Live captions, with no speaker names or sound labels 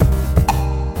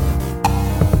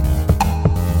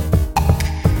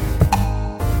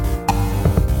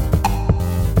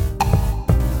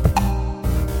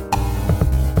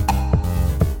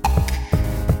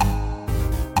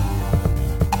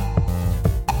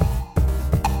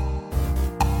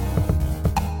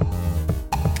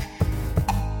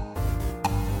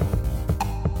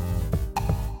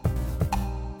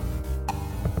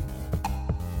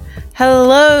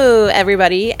Hello,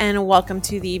 everybody, and welcome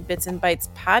to the Bits and Bytes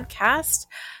podcast.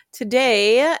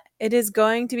 Today, it is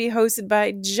going to be hosted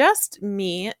by just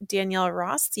me, Danielle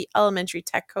Ross, the elementary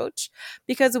tech coach,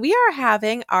 because we are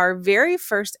having our very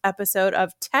first episode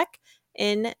of Tech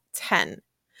in 10.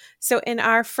 So, in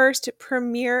our first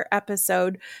premiere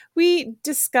episode, we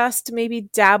discussed maybe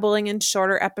dabbling in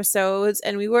shorter episodes,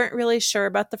 and we weren't really sure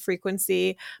about the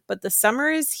frequency, but the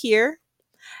summer is here.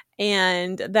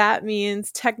 And that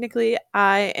means technically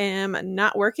I am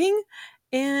not working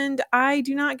and I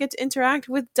do not get to interact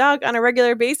with Doug on a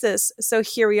regular basis. So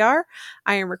here we are.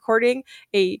 I am recording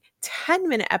a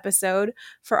 10-minute episode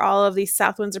for all of the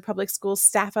South Windsor Public Schools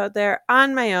staff out there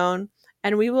on my own.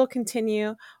 And we will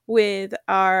continue with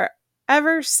our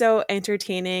ever so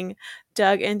entertaining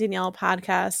Doug and Danielle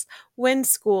podcast when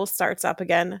school starts up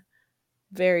again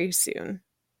very soon.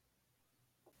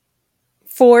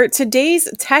 For today's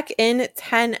Tech in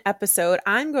 10 episode,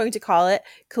 I'm going to call it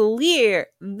Clear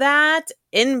That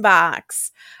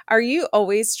Inbox. Are you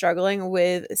always struggling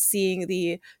with seeing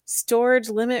the storage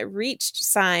limit reached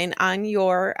sign on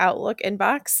your Outlook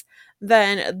inbox?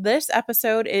 Then this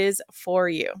episode is for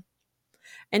you.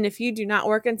 And if you do not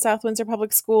work in South Windsor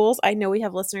Public Schools, I know we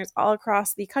have listeners all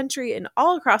across the country and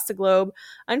all across the globe.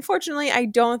 Unfortunately, I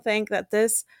don't think that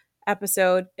this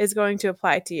episode is going to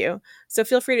apply to you. So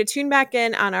feel free to tune back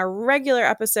in on our regular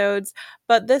episodes,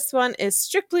 but this one is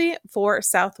strictly for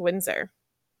South Windsor.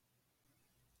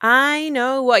 I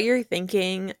know what you're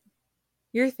thinking.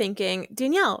 You're thinking,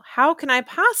 Danielle, how can I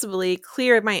possibly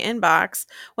clear my inbox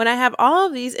when I have all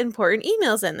of these important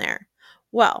emails in there?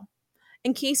 Well,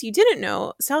 in case you didn't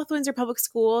know, South Windsor Public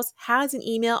Schools has an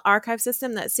email archive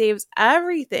system that saves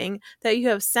everything that you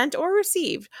have sent or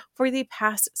received for the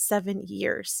past 7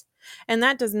 years. And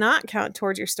that does not count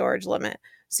towards your storage limit.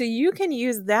 So you can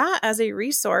use that as a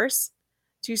resource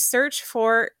to search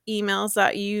for emails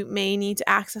that you may need to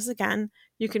access again.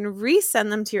 You can resend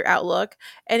them to your Outlook,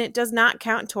 and it does not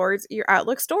count towards your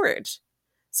Outlook storage.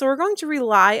 So we're going to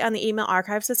rely on the email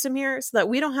archive system here so that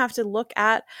we don't have to look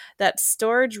at that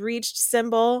storage reached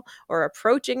symbol or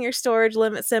approaching your storage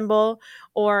limit symbol,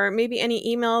 or maybe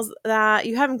any emails that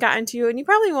you haven't gotten to and you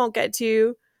probably won't get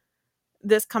to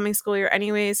this coming school year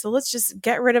anyway. So let's just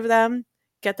get rid of them,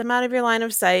 get them out of your line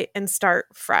of sight, and start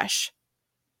fresh.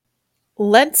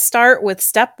 Let's start with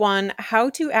step 1,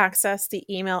 how to access the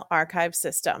email archive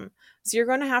system. So you're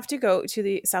going to have to go to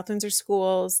the South Windsor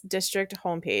Schools district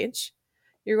homepage.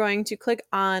 You're going to click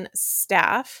on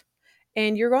staff,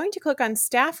 and you're going to click on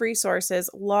staff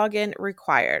resources, login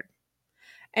required.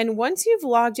 And once you've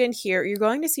logged in here, you're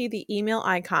going to see the email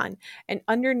icon, and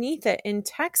underneath it in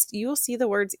text, you will see the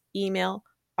words email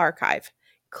archive.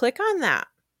 Click on that.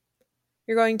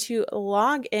 You're going to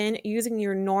log in using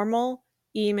your normal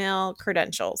email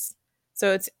credentials.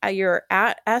 So it's your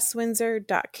at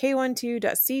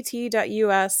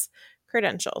swindsor.k12.ct.us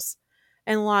credentials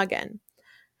and log in.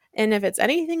 And if it's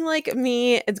anything like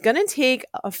me, it's going to take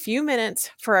a few minutes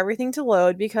for everything to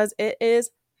load because it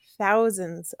is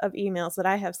thousands of emails that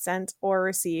I have sent or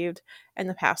received in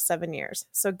the past 7 years.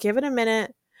 So give it a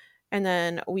minute, and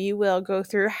then we will go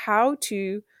through how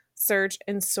to search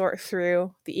and sort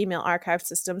through the email archive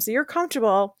system so you're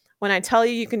comfortable when I tell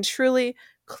you can truly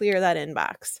clear that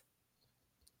inbox.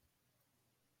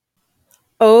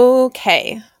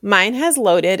 Okay, mine has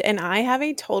loaded and I have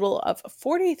a total of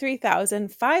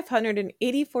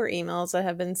 43,584 emails that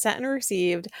have been sent and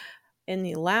received in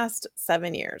the last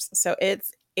 7 years. So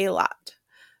it's a lot.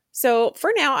 So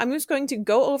for now, I'm just going to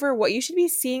go over what you should be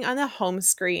seeing on the home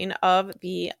screen of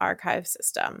the archive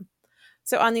system.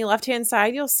 So on the left-hand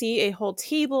side, you'll see a whole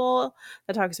table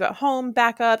that talks about home,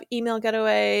 backup, email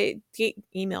gateway,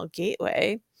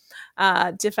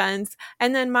 defense.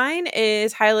 And then mine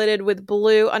is highlighted with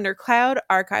blue under cloud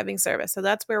archiving service. So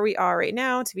that's where we are right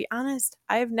now. To be honest,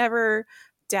 I've never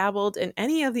dabbled in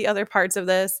any of the other parts of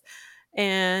this,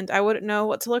 and I wouldn't know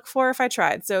what to look for if I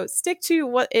tried. So stick to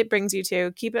what it brings you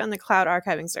to. Keep it on the cloud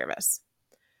archiving service.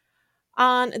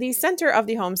 On the center of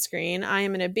the home screen, I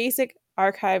am in a basic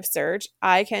archive search.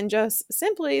 I can just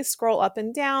simply scroll up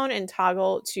and down and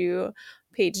toggle to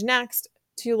page next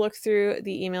to look through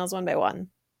the emails one by one.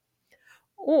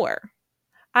 Or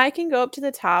I can go up to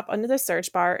the top under the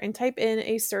search bar and type in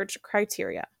a search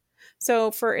criteria.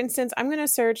 So for instance, I'm going to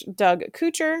search Doug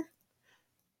Kucher,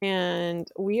 and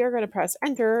we are going to press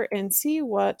enter and see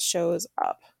what shows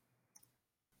up.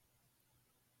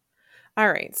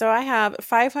 All right, so I have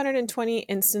 520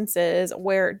 instances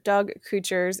where Doug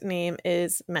Kucher's name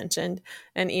is mentioned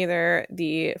in either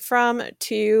the from,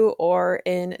 to, or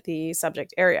in the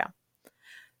subject area.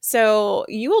 So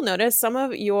you will notice some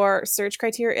of your search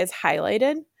criteria is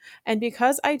highlighted. And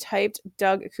because I typed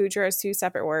Doug Kuchar as two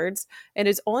separate words, it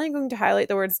is only going to highlight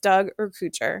the words Doug or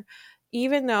Kuchar.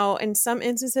 Even though in some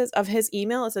instances of his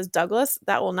email it says Douglas,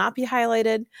 that will not be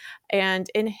highlighted. And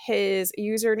in his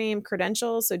username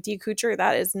credentials, so D Kuchar,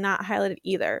 that is not highlighted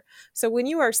either. So when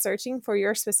you are searching for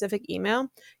your specific email,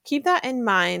 keep that in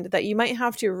mind that you might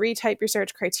have to retype your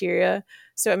search criteria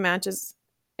so it matches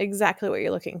exactly what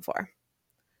you're looking for.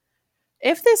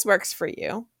 If this works for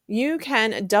you, you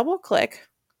can double click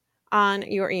on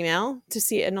your email to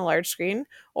see it in a large screen,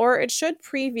 or it should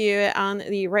preview it on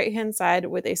the right-hand side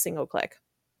with a single click.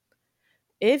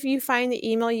 If you find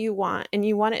the email you want and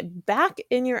you want it back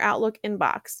in your Outlook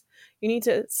inbox, you need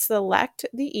to select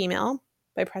the email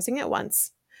by pressing it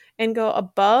once and go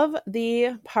above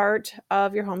the part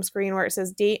of your home screen where it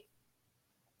says date,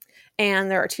 and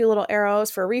there are two little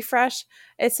arrows for refresh.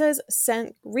 It says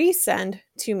resend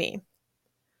to me.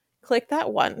 Click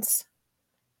that once.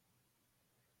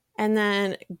 And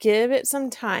then give it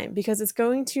some time because it's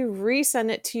going to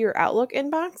resend it to your Outlook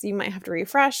inbox. You might have to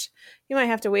refresh. You might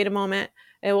have to wait a moment.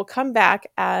 It will come back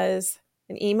as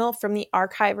an email from the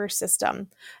archiver system.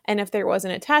 And if there was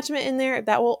an attachment in there,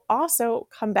 that will also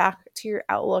come back to your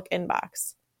Outlook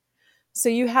inbox. So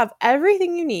you have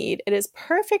everything you need. It is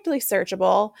perfectly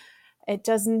searchable. It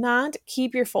does not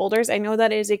keep your folders. I know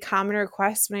that is a common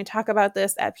request when I talk about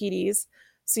this at PDs.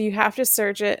 So you have to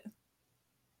search it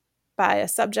by a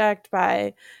subject,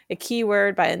 by a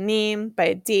keyword, by a name, by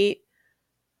a date.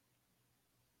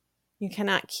 You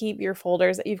cannot keep your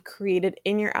folders that you've created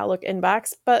in your Outlook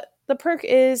inbox, but the perk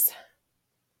is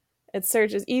it's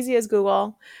search as easy as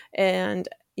Google, and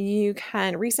you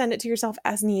can resend it to yourself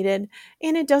as needed,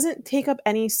 and it doesn't take up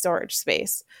any storage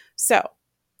space. So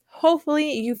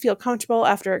hopefully you feel comfortable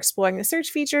after exploring the search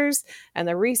features and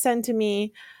the resend to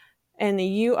me, and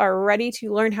you are ready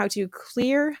to learn how to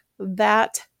clear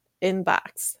that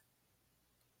inbox.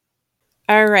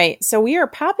 All right, so we are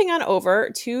popping on over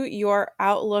to your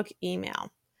Outlook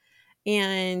email,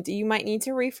 and you might need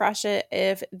to refresh it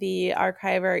if the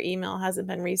archiver email hasn't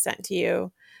been resent to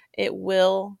you. It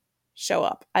will show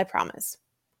up, I promise.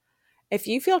 If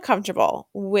you feel comfortable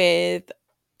with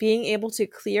being able to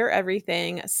clear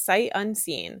everything sight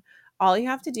unseen, all you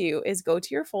have to do is go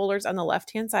to your folders on the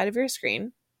left-hand side of your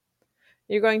screen.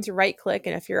 You're going to right-click,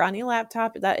 and if you're on a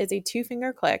laptop, that is a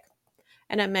two-finger click,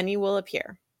 and a menu will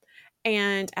appear.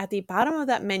 And at the bottom of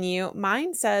that menu,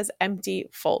 mine says empty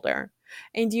folder.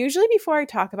 And usually before I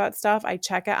talk about stuff, I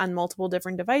check it on multiple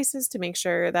different devices to make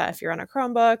sure that if you're on a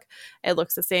Chromebook, it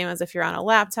looks the same as if you're on a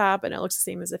laptop, and it looks the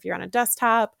same as if you're on a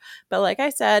desktop. But like I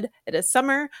said, it is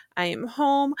summer. I am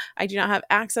home. I do not have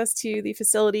access to the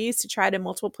facilities to try it in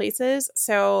multiple places.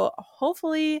 So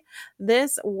hopefully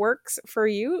this works for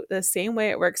you the same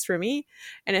way it works for me.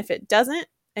 And if it doesn't,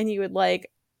 and you would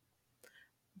like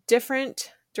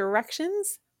different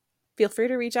directions, feel free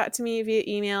to reach out to me via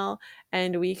email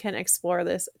and we can explore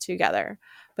this together.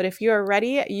 But if you are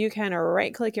ready, you can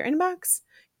right click your inbox,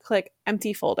 click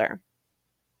empty folder,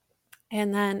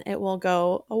 and then it will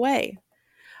go away.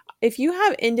 If you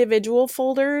have individual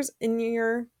folders in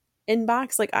your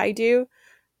inbox like I do,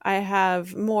 I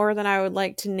have more than I would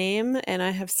like to name, and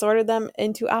I have sorted them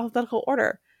into alphabetical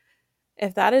order.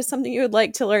 If that is something you would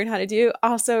like to learn how to do,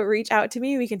 also reach out to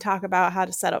me. We can talk about how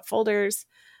to set up folders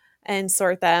and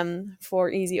sort them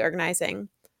for easy organizing.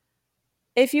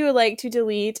 If you would like to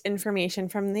delete information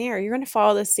from there, you're going to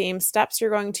follow the same steps.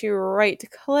 You're going to right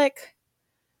click.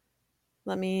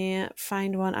 Let me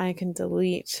find one I can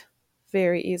delete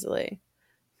very easily.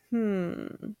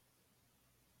 All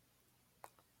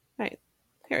right,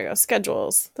 here we go.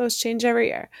 Schedules. Those change every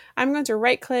year. I'm going to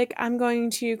right click. I'm going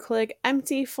to click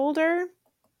empty folder.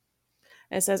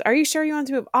 It says, are you sure you want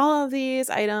to move all of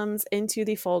these items into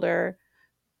the folder?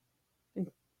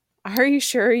 Are you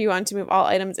sure you want to move all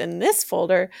items in this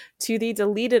folder to the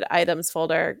deleted items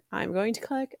folder? I'm going to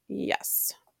click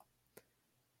yes.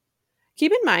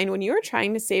 Keep in mind, when you are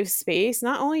trying to save space,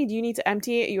 not only do you need to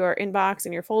empty your inbox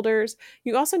and your folders,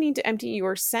 you also need to empty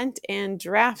your sent and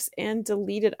drafts and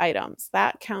deleted items.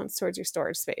 That counts towards your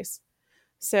storage space.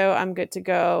 So I'm good to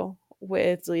go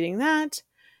with deleting that.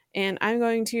 And I'm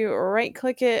going to right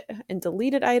click it and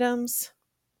deleted items.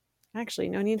 Actually,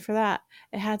 no need for that.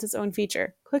 It has its own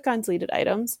feature. Click on deleted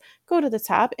items, go to the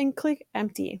top and click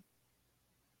empty.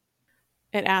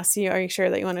 It asks you, are you sure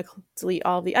that you want to delete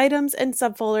all the items and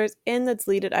subfolders in the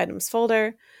deleted items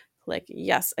folder? Click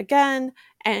yes again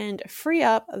and free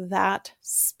up that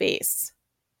space.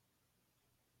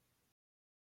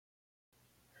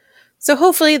 So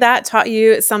hopefully that taught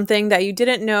you something that you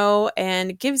didn't know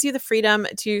and gives you the freedom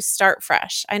to start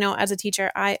fresh. I know as a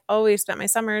teacher, I always spent my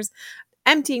summers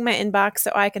emptying my inbox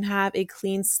so I can have a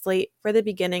clean slate for the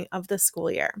beginning of the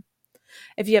school year.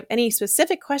 If you have any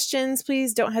specific questions,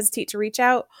 please don't hesitate to reach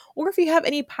out. Or if you have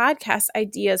any podcast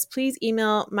ideas, please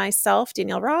email myself,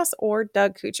 Danielle Ross, or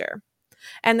Doug Kucher.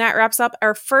 And that wraps up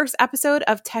our first episode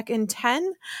of Tech in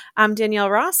 10. I'm Danielle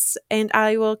Ross, and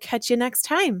I will catch you next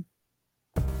time.